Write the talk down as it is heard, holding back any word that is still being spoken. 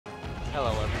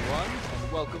Hello everyone,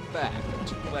 and welcome back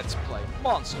to Let's Play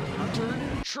Monster Hunter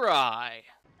Try!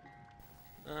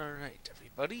 Alright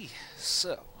everybody,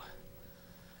 so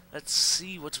let's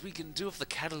see what we can do with the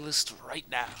catalyst right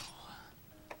now.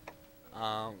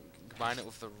 Combine it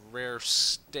with the rare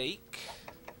steak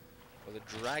or the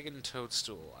dragon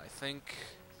toadstool. I think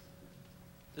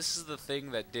this is the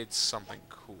thing that did something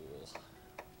cool.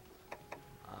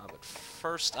 But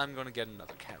first I'm going to get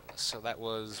another catalyst. So that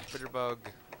was bitterbug,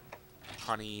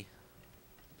 honey.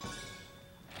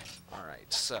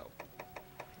 Alright, so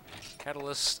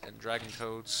catalyst and dragon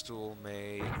toadstool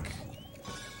make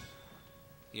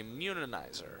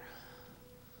immunizer.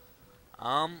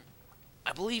 I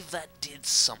believe that did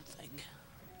something.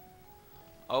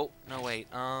 Oh, no wait,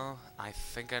 I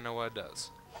think I know what it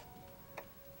does.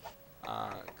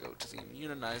 Go to the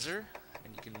immunizer,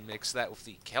 and you can mix that with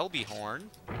the Kelby horn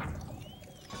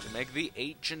to make the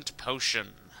ancient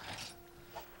potion.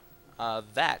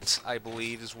 That, I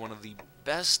believe, is one of the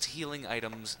best healing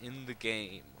items in the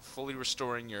game. Fully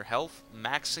restoring your health,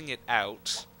 maxing it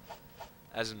out,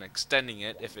 as in extending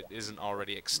it if it isn't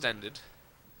already extended,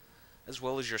 as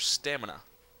well as your stamina.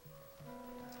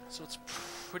 So it's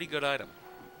a pretty good item.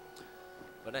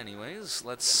 But anyways,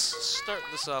 let's start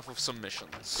this off with some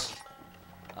missions.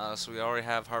 So we already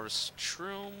have Harvest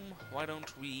Shroom. Why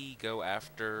don't we go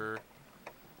after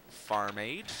Farm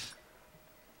Aid?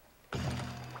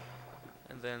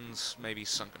 And then maybe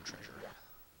Sunken Treasure.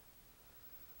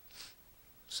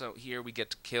 So here we get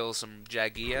to kill some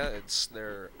Jagia. It's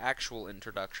their actual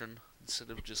introduction, instead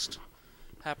of just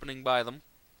happening by them.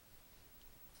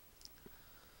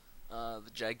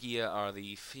 The Jagia are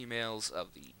the females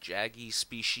of the Jaggy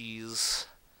species,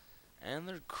 and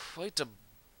they're quite a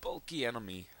bulky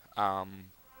enemy,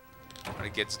 when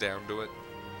it gets down to it.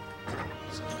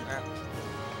 So that,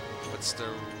 what's the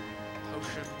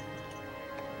potion?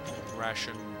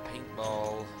 Ration,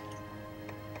 paintball.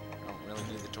 I don't really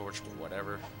need the torch, but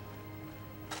whatever.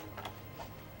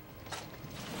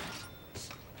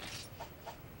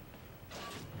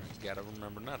 You gotta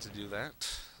remember not to do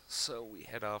that. So we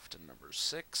head off to number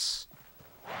 6.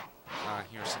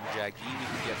 Here's some Jaggy we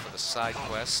can get for the side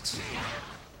quest.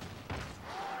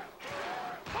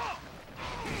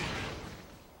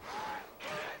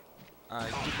 I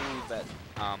do believe that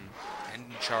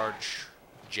end charge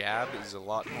jab is a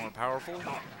lot more powerful.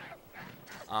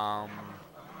 So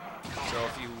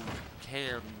if you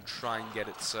can try and get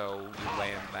it so you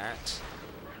land that.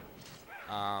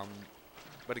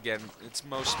 But again, it's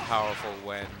most powerful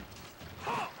when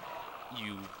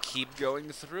you keep going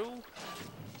through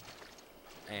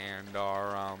and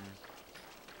are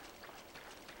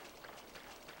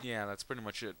yeah, that's pretty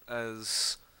much it.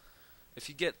 As if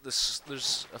you get this,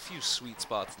 there's a few sweet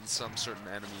spots in some certain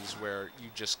enemies where you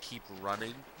just keep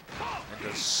running and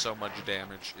does so much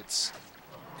damage. It's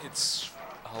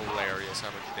hilarious how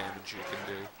much damage you can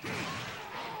do.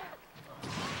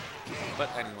 But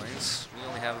anyways, we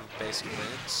only have basic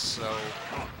raids, so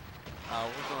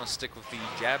we're gonna stick with the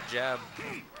jab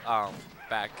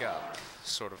back up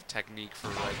sort of technique for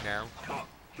right now.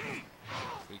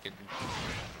 If we can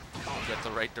get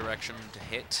the right direction to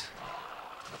hit.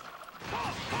 I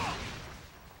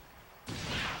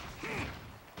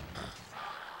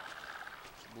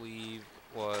believe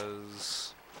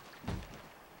was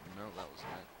no, that was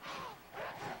not.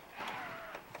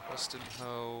 Weston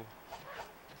Ho.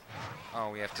 Oh,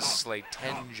 we have to slay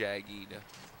 10 Jaggy to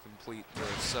complete the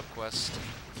subquest.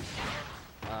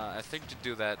 I think to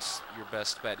do that, your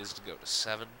best bet is to go to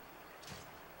 7.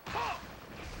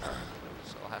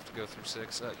 So I'll have to go through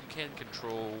 6. You can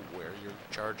control where you're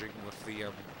charging with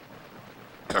the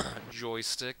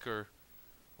joystick or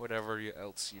whatever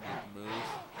else you need to move.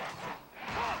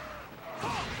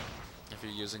 If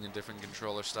you're using a different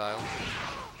controller style.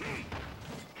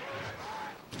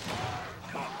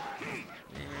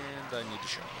 And I need to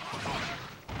show you.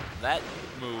 That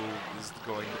move is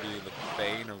going to be the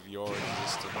bane of your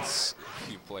existence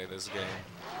if you play this game.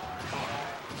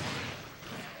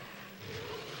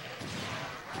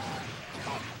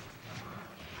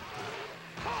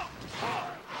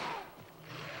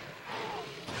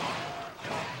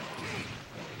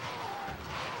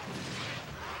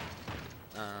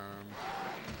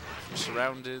 If you're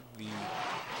surrounded,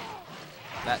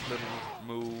 that little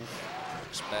move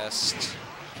works best.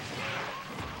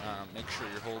 Make sure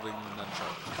you're holding the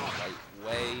nunchuck the right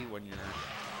way when you're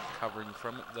covering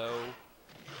from it, though.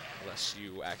 Unless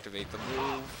you activate the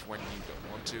move when you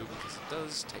don't want to, because it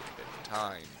does take a bit of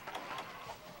time.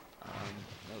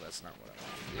 No, that's not what I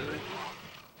want to do.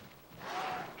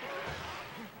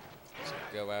 So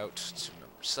go out to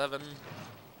number 7.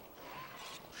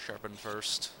 Sharpen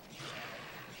first.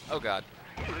 Oh god.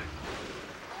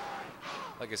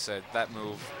 Like I said, that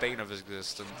move, bane of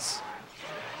existence.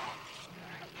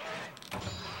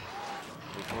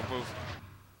 Move, move, move.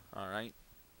 Alright.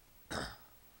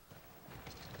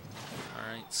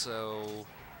 Alright, so...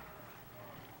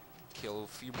 kill a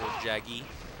few more Jaggy.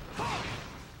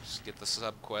 Just get the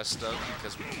sub-quest done,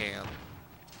 because we can.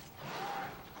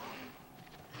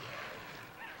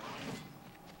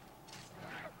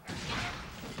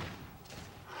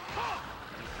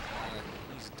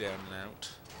 He's down and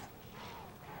out.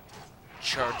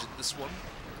 Charge at this one.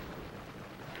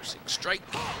 Piercing strike.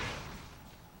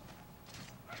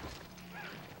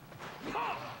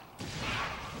 Yeah,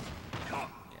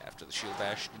 after the shield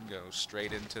dash, you can go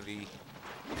straight into the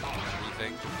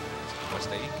everything. Quest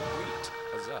A complete.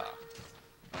 Huzzah.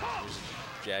 There's a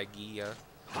Jaggy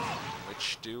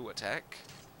Witch do attack.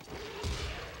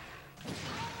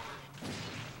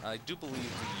 I do believe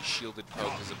the shielded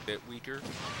poke is a bit weaker,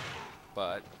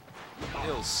 but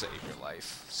it'll save your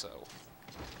life, so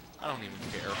I don't even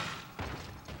care.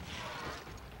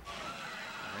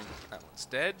 Alright, that one's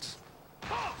dead.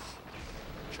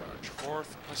 Charge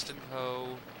fourth, quest and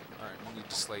ho. Alright, we need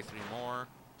to slay 3 more.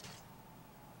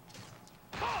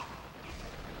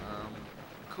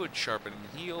 Could sharpen and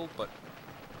heal, but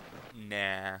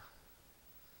nah.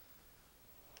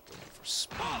 Going for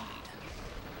speed.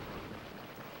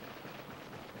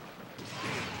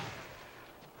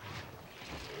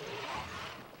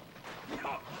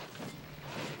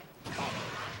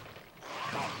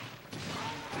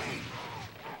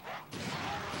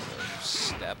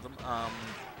 Stab them. I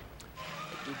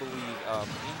do believe in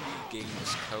the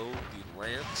game's code, the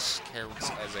lance counts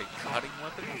as a cutting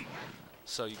weapon,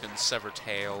 so you can sever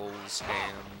tails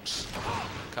and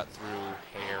cut through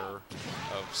hair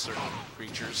of certain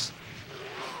creatures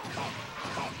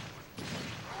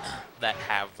that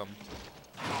have them.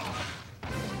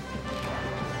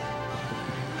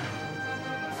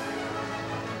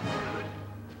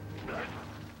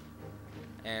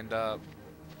 And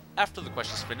after the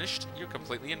quest is finished, you're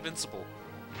completely invincible,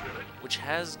 which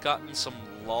has gotten some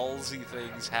lulsy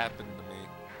things happen to me.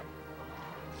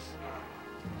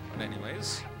 But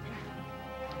anyways,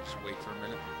 just wait for a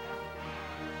minute.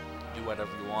 Do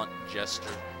whatever you want.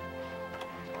 Gesture.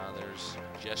 There's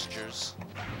gestures.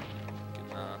 You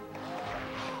can,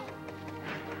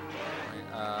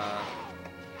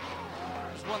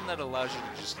 there's one that allows you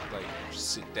to just, like,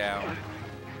 sit down.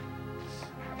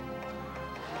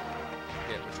 I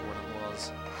forget which one it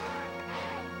was.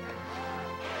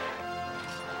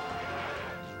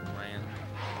 Ran.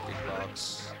 Kickbox.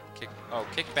 Oh,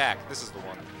 kick back. This is the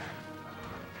one.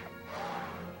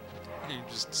 You're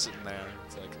just sitting there.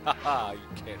 It's like, haha, you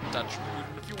can't touch me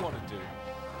even if you wanted to.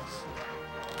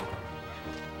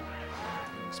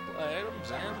 Display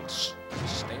items and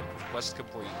stamp quest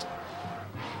complete.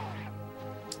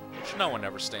 Which no one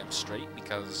ever stamps straight,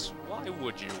 because why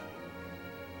would you?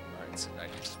 Alright, so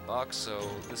items box, so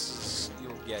this is,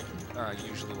 you'll get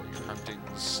usually what you're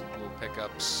hunting's little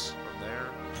pickups from there.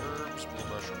 Herbs, blue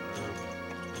mushroom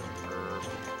herb,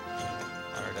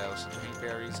 iron house and green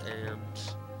berries, and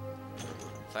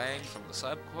Fang from the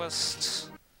side quest.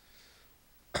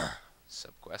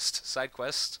 Side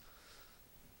quest.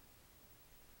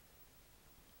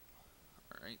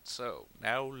 Alright, so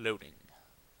now loading.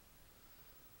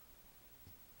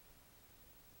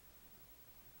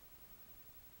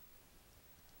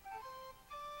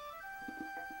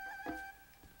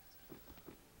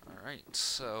 Alright,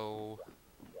 so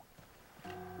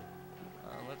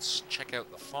let's check out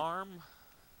the farm,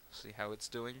 see how it's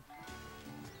doing.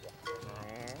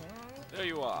 There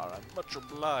you are, I'm much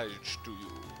obliged to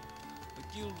you. The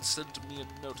guild sent me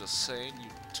a notice saying you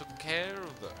took care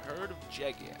of the herd of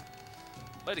Jaguar.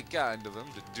 Mighty kind of them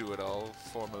to do it all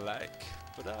for me like,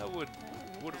 but I would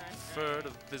have preferred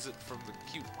a visit from the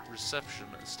cute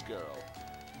receptionist girl.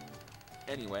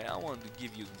 Anyway, I wanted to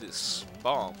give you this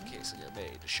bomb casing I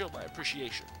made to show my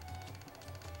appreciation.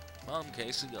 Bomb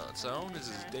casing on its own is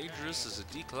as dangerous as a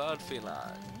declawed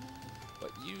feline,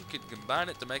 but you can combine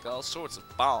it to make all sorts of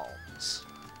bombs.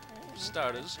 For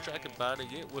starters, try combining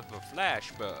it with a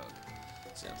flash bug.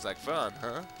 Sounds like fun,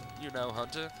 huh? You know,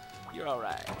 Hunter, you're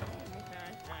alright.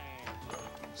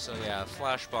 So yeah,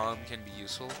 flash bomb can be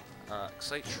useful.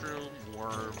 Excite shroom,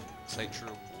 worm, excite shroom,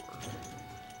 worm.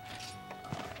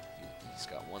 He's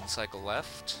got 1 cycle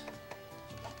left.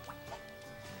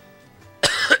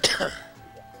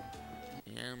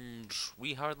 And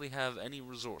we hardly have any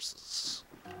resources.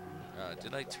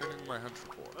 Did I turn in my hunt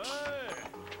report?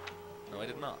 No, I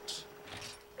did not.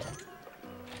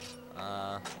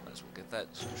 Might as well get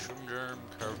that shroom germ,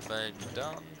 curved bag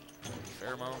done.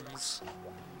 pheromones.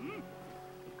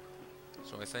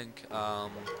 So I think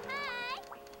all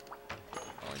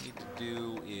I need to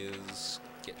do is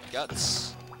get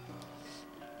guts.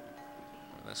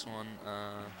 For this one,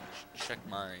 check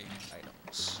my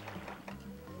items.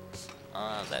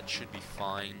 That should be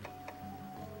fine.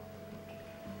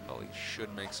 Probably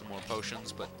should make some more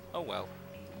potions, but oh well.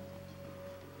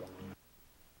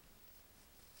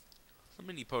 The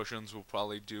mini potions will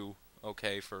probably do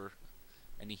okay for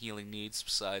any healing needs.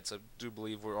 Besides, I do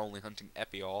believe we're only hunting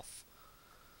Epioth.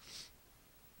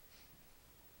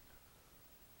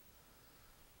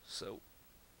 So,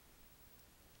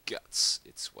 guts.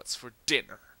 It's what's for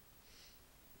dinner.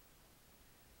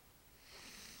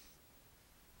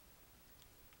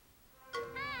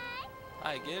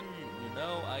 Hi again. You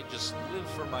know, I just live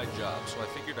for my job, so I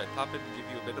figured I'd pop in and give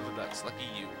you a bit of advice. Lucky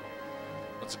you.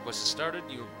 Once the quest is started,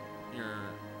 your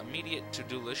immediate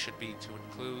to-do list should be to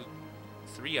include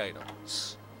 3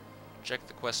 items. Check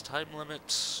the quest time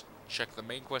limit, check the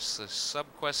main quest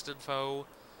sub-quest info,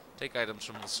 take items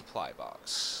from the supply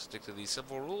box. Stick to these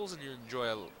simple rules and you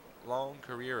enjoy a long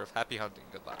career of happy hunting.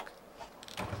 Good luck.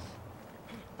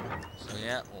 So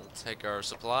yeah, we'll take our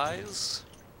supplies.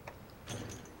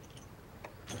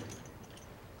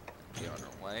 Be on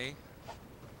our way.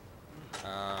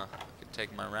 I can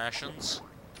take my rations.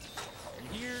 And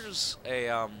here's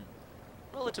a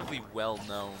relatively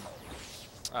well-known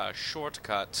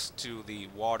shortcut to the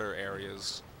water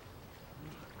areas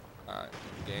in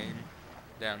the game.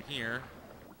 Down here,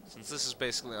 since this is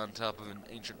basically on top of an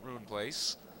ancient ruin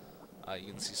place,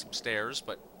 you can see some stairs,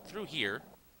 but through here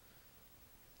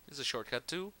is a shortcut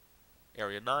to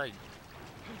Area 9.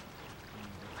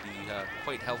 Be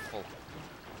quite helpful,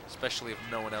 especially if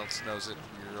no one else knows it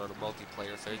and you're on a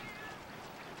multiplayer thing.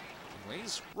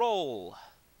 Anyways, roll!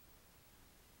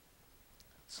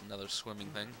 It's another swimming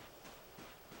thing.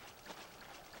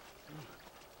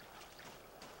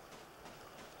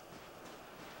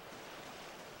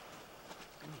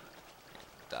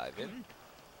 Dive in.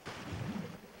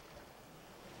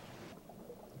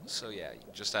 So yeah, you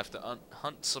just have to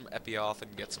hunt some Epioth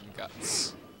and get some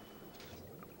guts.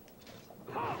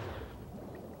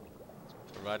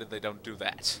 Provided they don't do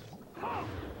that. You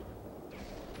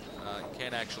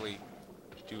can't actually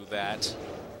do that.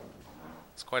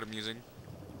 It's quite amusing,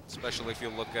 especially if you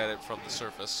look at it from the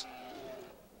surface.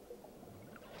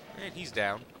 And he's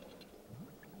down.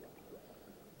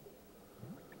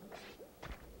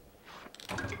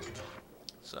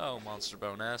 So, Monster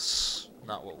Bone S,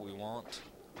 not what we want.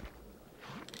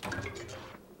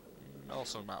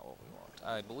 Also not what we want.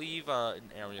 I believe in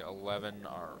Area 11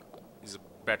 is a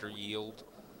better yield.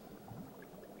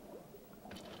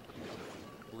 I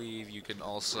believe you can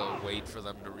also wait for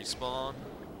them to respawn.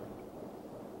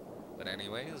 But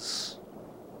anyways,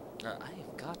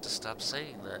 I've got to stop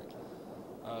saying that.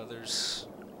 There's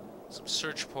some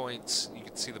search points. You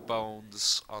can see the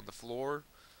bones on the floor.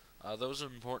 Those are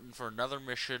important for another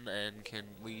mission and can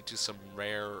lead to some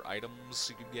rare items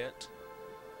you can get.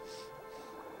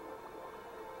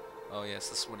 Oh yes,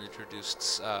 this one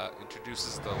introduces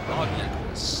the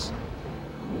lagiacris.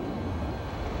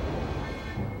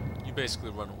 You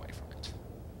basically run away from it.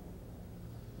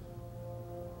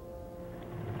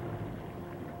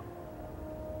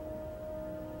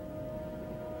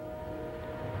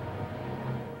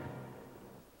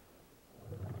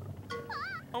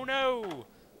 Oh no!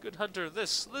 Good hunter,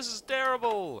 this is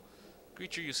terrible!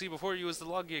 Creature you see before you is the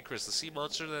lagiacris, the sea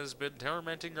monster that has been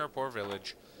tormenting our poor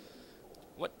village.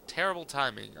 What terrible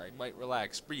timing. I might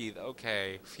relax, breathe,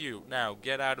 okay, phew. Now,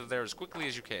 get out of there as quickly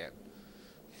as you can.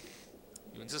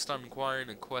 You insist on acquiring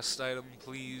a quest item,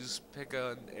 please pick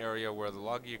an area where the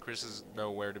lagiacris is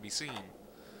nowhere to be seen.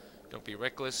 Don't be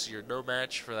reckless, you're no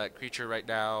match for that creature right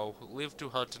now. Live to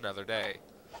hunt another day.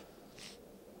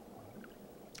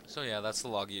 So yeah, that's the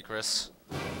lagiacris.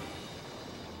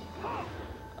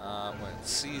 When it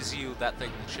sees you, that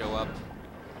thing will show up.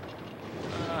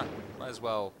 Might as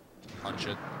well punch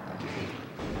it.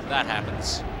 That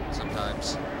happens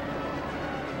sometimes.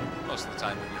 Most of the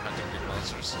time when you're hunting big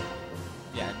monsters.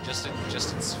 Yeah, and just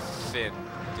its fin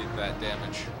did that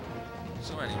damage.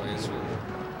 So anyways, we'll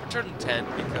return to 10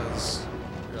 because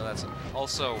that's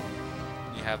also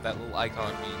you have that little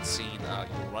icon being seen.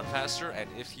 You'll run faster, and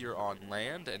if you're on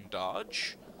land and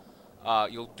dodge,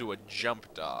 you'll do a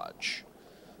jump dodge,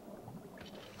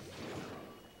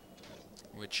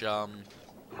 which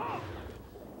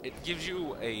it gives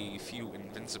you a few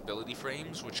invincibility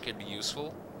frames, which can be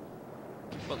useful,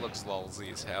 but looks lousy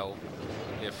as hell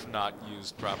if not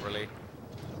used properly.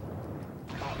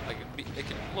 Like it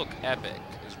can look epic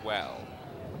as well,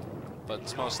 but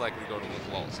it's most likely going to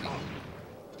look lousy.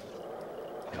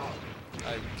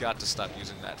 I've got to stop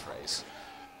using that phrase.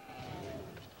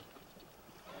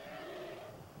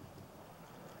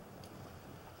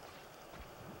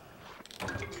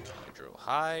 Hydro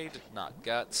hide, not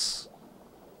guts.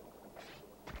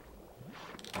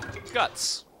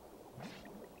 Guts!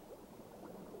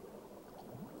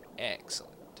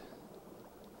 Excellent.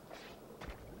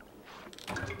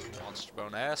 Monster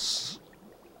Bone S.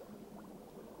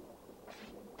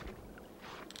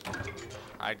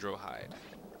 Hydro hide.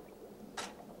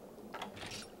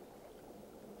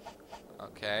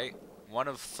 Okay, 1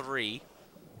 of 3.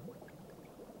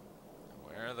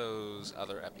 Where are those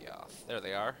other Epioth? There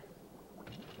they are.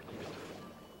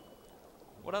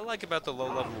 What I like about the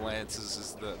low-level lances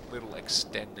is the little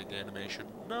extending animation.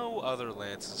 No other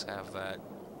lances have that.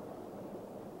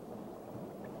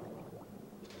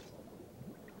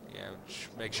 Yeah, which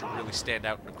makes you really stand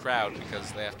out in a crowd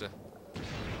because they have to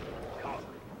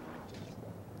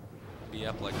be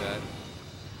up like that.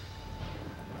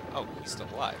 Oh, he's still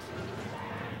alive.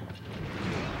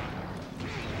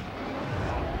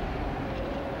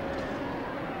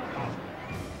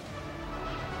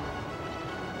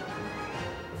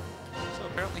 So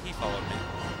apparently he followed me.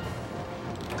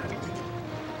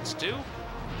 Let's do.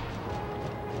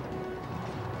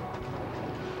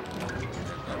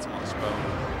 That's Monster Bone.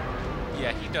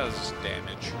 Yeah, he does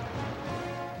damage.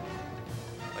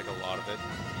 Like a lot of it.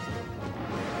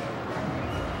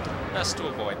 Best to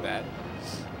avoid that.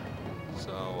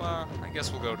 So, I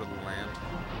guess we'll go to the land.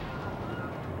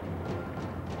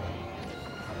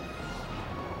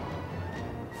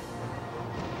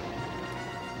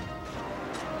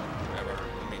 Whatever.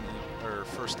 Or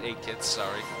first aid kits,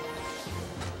 sorry.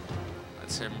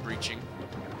 That's him breaching.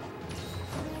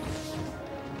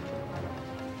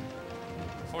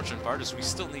 Fortunate part is we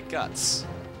still need guts.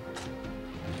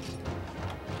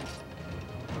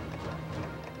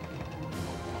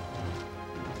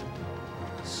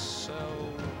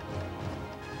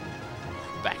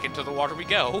 Back into the water we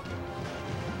go.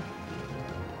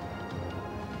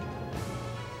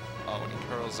 Oh, when he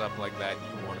curls up like that,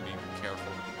 you want to be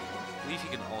careful. I believe he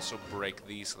can also break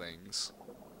these things.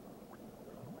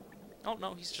 Oh,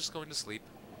 no, he's just going to sleep.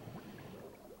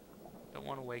 Don't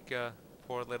want to wake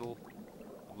poor little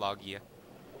Lagia.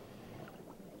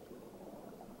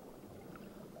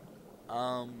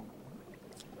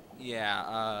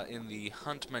 Yeah, in the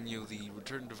hunt menu, the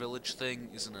return to village thing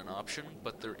isn't an option,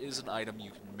 but there is an item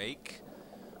you can make,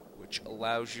 which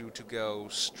allows you to go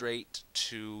straight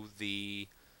to the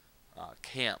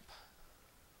camp.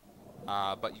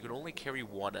 But you can only carry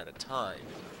 1 at a time.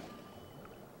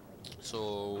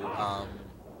 So,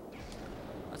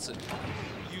 that's a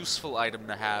useful item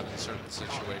to have in certain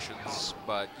situations,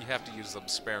 but you have to use them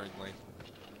sparingly.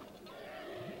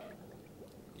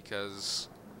 Because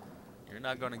you're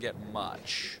not going to get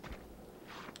much.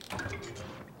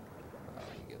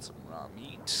 Get some raw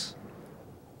meat.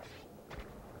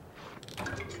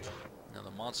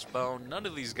 Another monster bone. None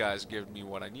of these guys give me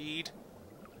what I need.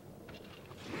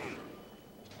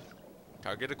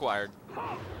 Target acquired.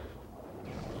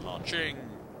 Launching.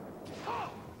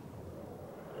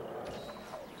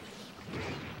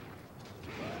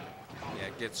 Yeah,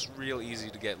 it gets real easy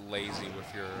to get lazy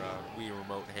with your Wii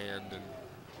remote hand and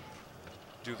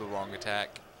do the wrong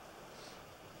attack.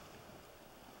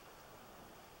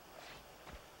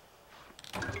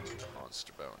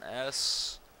 Monster Bone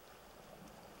S.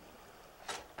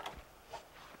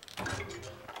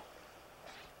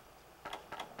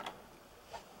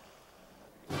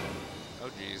 Oh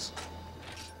jeez.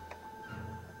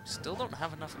 Still don't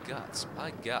have enough guts,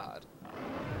 by God.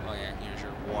 Oh yeah, here's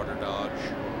your water dodge.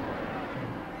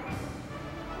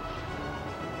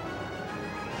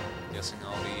 Guessing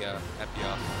all the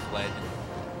Epioth fled.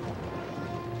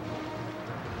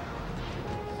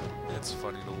 It's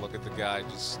funny to look at the guy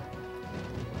just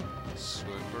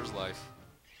swimming for his life.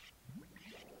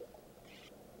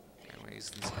 Anyways,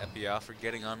 these Epioth are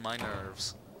getting on my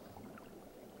nerves.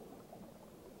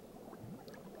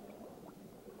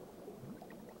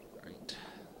 Right.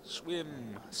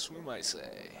 Swim. Swim, I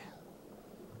say.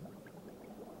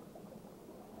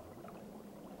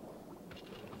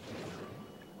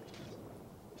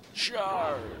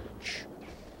 Charge!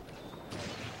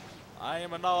 I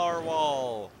am a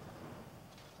narwhal!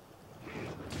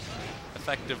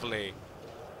 Effectively.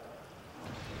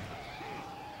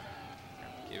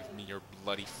 Give me your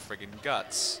bloody friggin'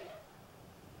 guts.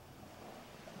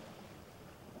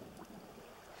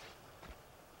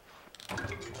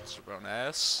 Monster Bone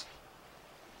S.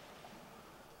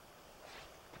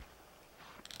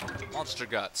 Monster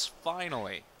guts,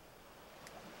 finally!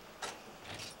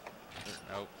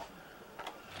 Nope.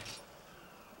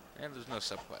 And there's no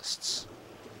subquests.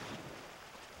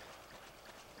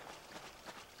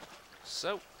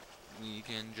 So, we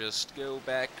can just go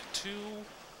back to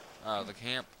the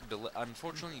camp.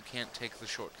 Unfortunately, you can't take the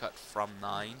shortcut from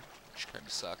 9, which kind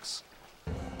of sucks.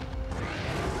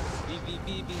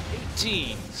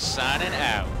 BBBB18, signing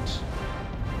out.